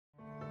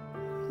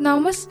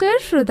नमस्कार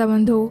श्रोता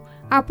बंधु,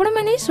 आपण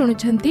माने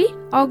शुणुछंती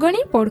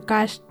अगणी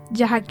पॉडकास्ट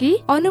जहाँकि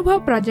अनुभव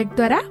प्रोजेक्ट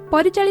द्वारा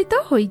परिचालित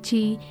होईछि।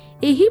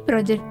 एही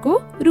प्रोजेक्ट को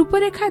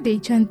रूपरेखा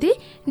देइछंती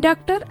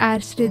doctor R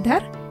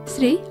Sridhar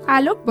Shri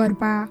Alok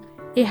Burma.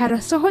 एहार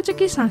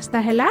सहयोगी संस्था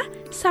हैला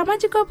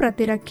सामाजिक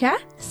प्रतिरक्षा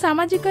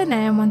सामाजिक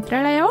न्याय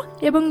मंत्रालय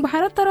एवं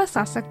भारतर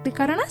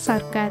सशक्तिकरण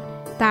सरकार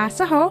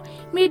तासह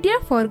मीडिया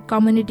फॉर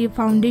कम्युनिटी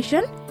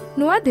फाउंडेशन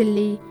नुआ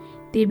दिल्ली।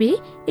 तेबे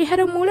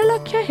एहार मूल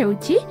लक्ष्य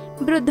हेउछि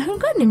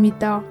वृद्धंक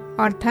निमित्त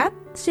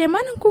अर्थात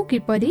सेमानंकु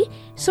किपरि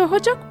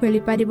सहयोग मिलि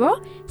परिबो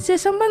से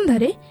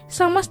संबंधरे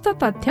समस्त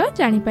तथ्य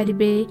जानि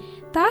परिबे।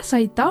 ता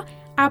सहित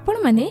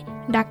आपण माने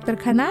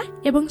डाक्तरखाना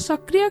एवं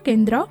सक्रिय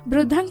केन्द्र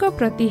वृद्धांक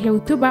प्रति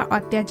हेउथुबा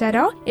अत्याचार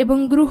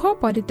एवं गृह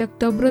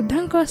परित्यक्त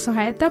वृद्धांक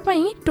सहायता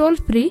पई टोल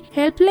फ्री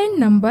हेल्पलाइन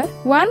नंबर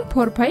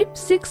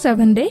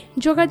 14567 रे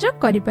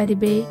जोगाजोग करि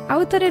परिबे।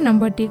 आउ थरे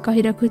नंबर टी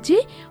कहि रखुची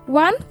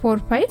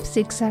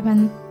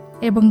 14567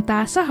 एवं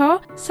ता सह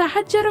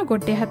साहाय्यर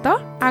गोटे हाथ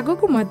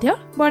आगकु मध्य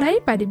बढ़ाई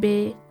पारिबे।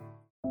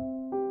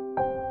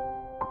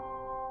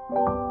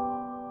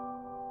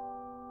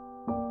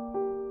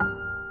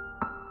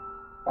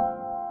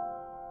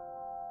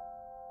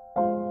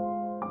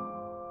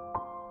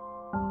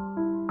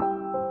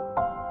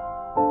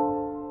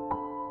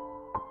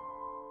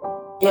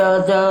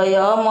 जय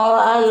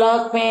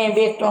महालक्ष्मी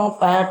विष्णु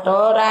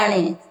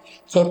पाटराणी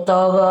श्वेत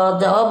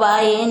गज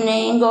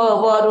बाहिनी गो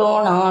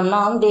वरुण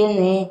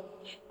नंदिनी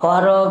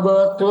कर गो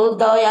तु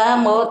दया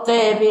मोते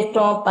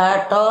विष्णु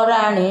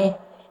पाटराणी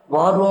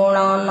वरुण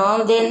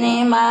नंदिनी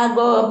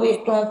मागो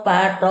विष्णु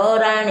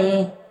पाटराणी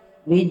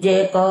विजय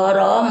कर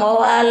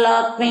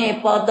महालक्ष्मी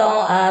पद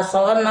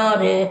आसन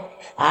रे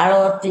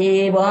आळती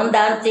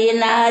बंदाती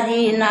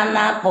नारी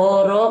नाना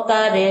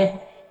प्रकारे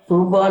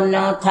सुवर्ण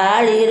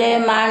थाली रे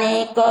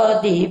माणिक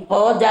दीप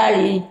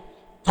जाली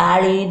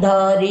थाली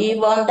धरी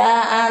बंदा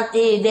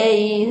आंती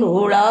देई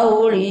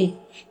हुड़ाहुड़ी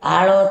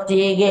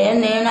आळती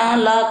घेनिण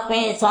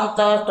लक्ष्मी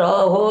संतष्ट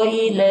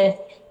होइले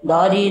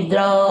दरिद्र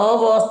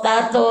अवस्था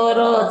तोर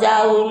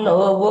जाउल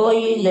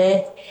बोइले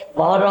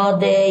वर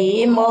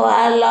देई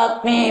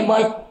महालक्ष्मी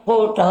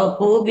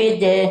बैकुंठकु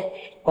विजे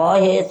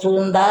कहे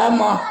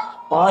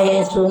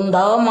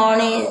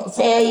सुंदमणि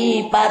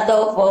सेई पाद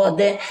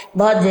पदे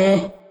भजे।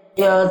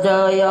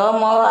 जय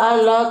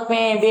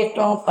महालक्ष्मी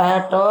विष्णु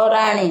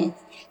पाटराणी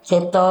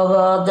श्वेत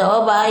गज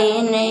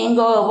बाहिनी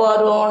गो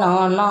वरुण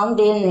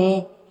नंदिनी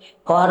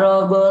कर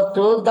गो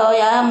तु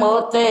दया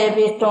मोते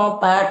विष्णु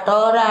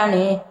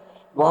पाटराणी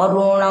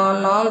वरुण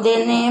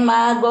नंदिनी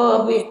मागो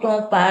विष्णु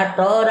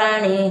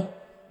पाटराणी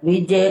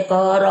विजय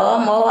कर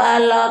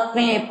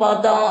महालक्ष्मी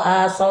पद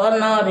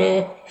आसन रे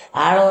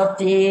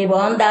आळती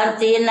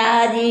बंदाती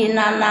नारी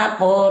नाना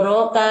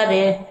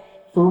प्रकारे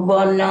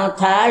सुवर्ण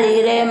थाली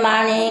रे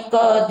माणिक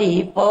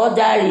दीप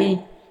जाली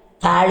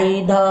थाली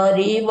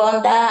धरी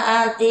बंदा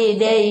आंती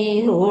देई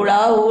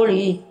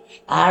हुड़ाहुड़ी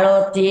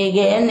आळती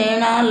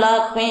घेनिण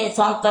लक्ष्मी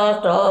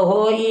संतष्ट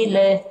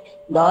होइले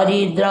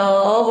दरिद्र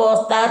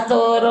अवस्था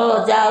तोर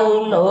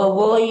जाउल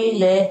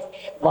बोइले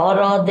वर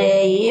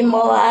देई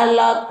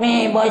महालक्ष्मी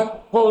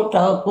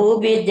बैकुंठकु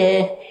विजे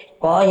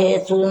कहे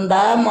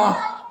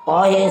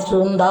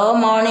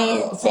सुंदमणि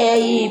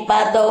सेई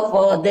पाद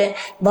पदे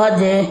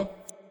भजे।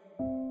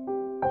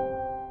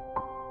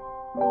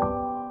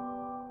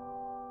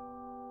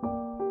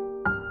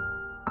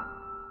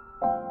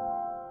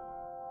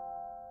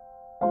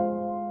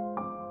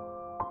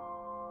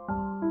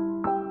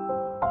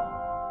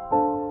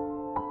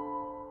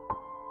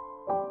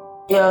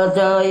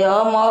 जय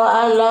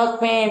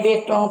महालक्ष्मी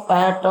विष्णु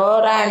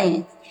पाटराणी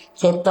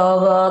श्वेत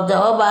गज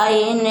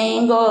बाहिनी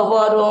गो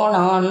वरुण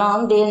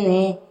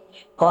नंदिनी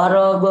कर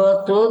गो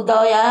तु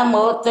दया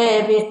मोते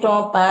विष्णु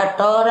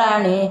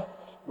पाटराणी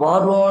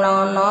वरुण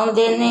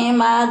नंदिनी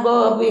मागो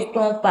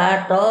विष्णु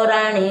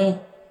पाटराणी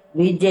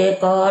विजय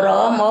कर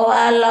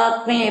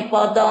महालक्ष्मी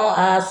पद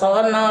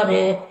आसन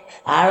रे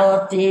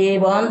आळती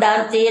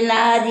बंदाती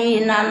नारी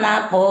नाना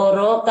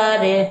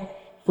प्रकारे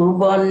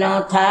सुवर्ण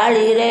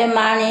थाली रे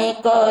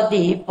माणिक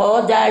दीप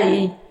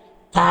जाली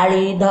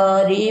थाली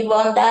धरी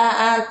बंदा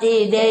आंती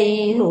देई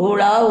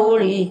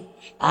हुड़ाहुड़ी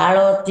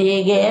आळती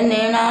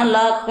घेनिण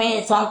लक्ष्मी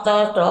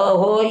संतष्ट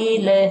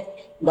होइले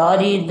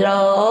दरिद्र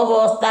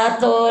अवस्था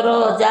तोर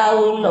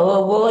जाउल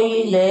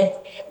बोइले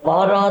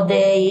वर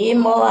देई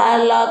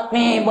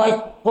महालक्ष्मी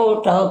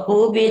बैकुंठकु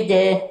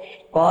विजे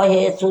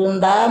कहे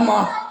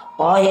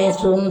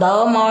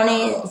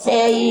सुंदमणि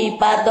सेई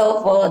पाद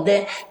पदे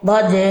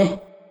भजे।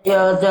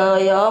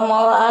 जय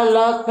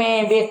महालक्ष्मी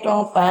विष्णु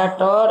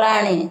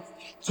पाटराणी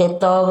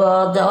श्वेत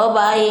गज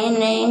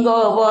बाहिनी गो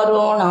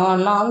वरुण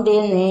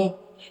नंदिनी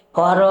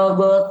कर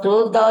गो तु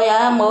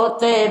दया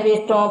मोते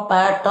विष्णु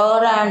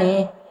पाटराणी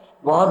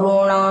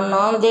वरुण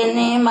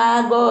नंदिनी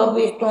मागो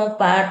विष्णु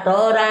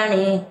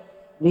पाटराणी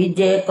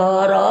विजय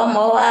कर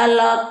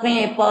महालक्ष्मी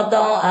पद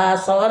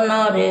आसन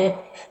रे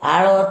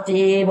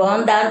आळती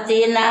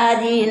बंदाती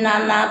नारी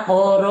नाना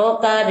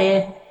प्रकारे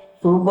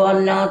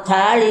सुवर्ण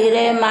थाली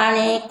रे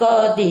माणिक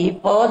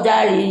दीप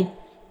जाली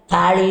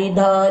थाली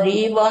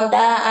धरी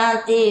बंदा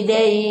आंती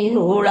देई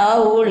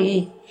हुड़ाहुड़ी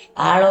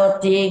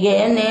आळती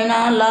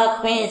घेनिणा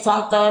लक्ष्मी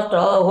संतष्ट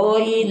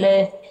होइले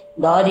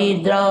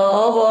दरिद्र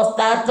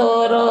अवस्था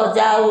तोर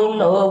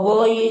जाउलो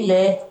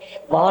बोइले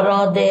वर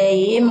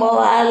देई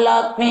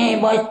महालक्ष्मी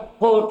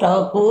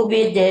बैकुंठकु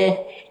विदे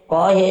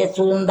कहे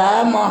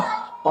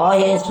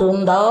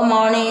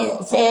सुंदमणि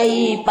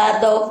सेई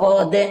पाद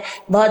पदे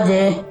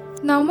भजे।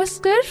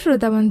 नमस्कार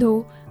श्रोता बंधु,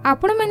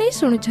 आपण माने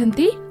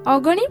शुणुछंती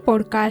अगणी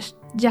पॉडकास्ट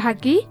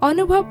जहाँकि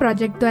अनुभव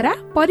प्रोजेक्ट द्वारा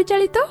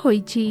परिचालित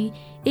होईछि।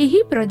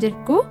 एही प्रोजेक्ट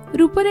को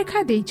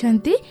रूपरेखा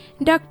देइछंती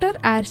doctor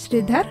R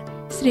Sridhar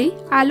Shri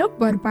Alok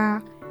Burma.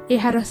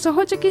 एहार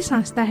सहयोगी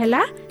संस्था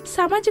हैला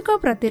सामाजिक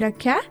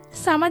प्रतिरक्षा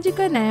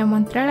सामाजिक न्याय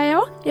मंत्रालय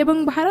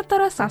एवं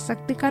भारतर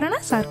सशक्तिकरण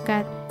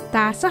सरकार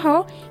तासह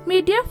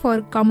मीडिया फॉर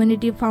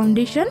कम्युनिटी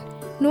फाउंडेशन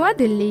नुआ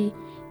दिल्ली।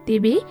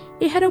 तेबे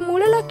एहार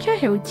मूल लक्ष्य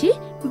हेउछि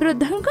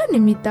वृद्धंक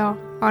निमित्त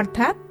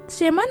अर्थात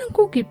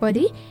सेमानंकु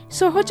किपरि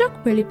सहयोग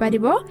मिलि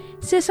परिबो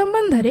से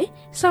संबंधरे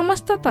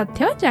समस्त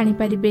तथ्य जानि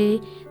परिबे।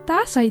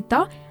 ता सहित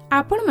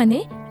आपण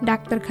माने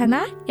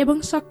डाक्तरखाना एवं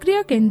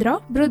सक्रिय केन्द्र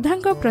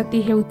वृद्धांक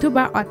प्रति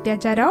हेउथुबा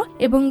अत्याचार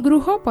एवं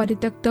गृह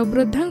परित्यक्त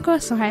वृद्धांक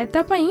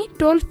सहायता पई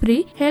टोल फ्री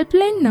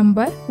हेल्पलाइन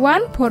नंबर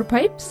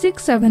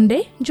 14567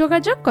 रे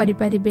जोगाजोग करि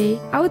परिबे।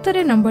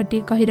 आउतरे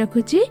नंबरटी कहि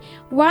रखुछि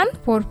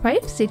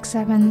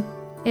 14567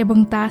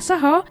 एवं ता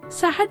सह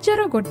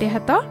साहाଯ୍ୟର गोटे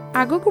हाथ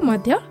आगकु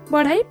मध्य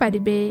बढ़ाई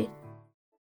पारिबे।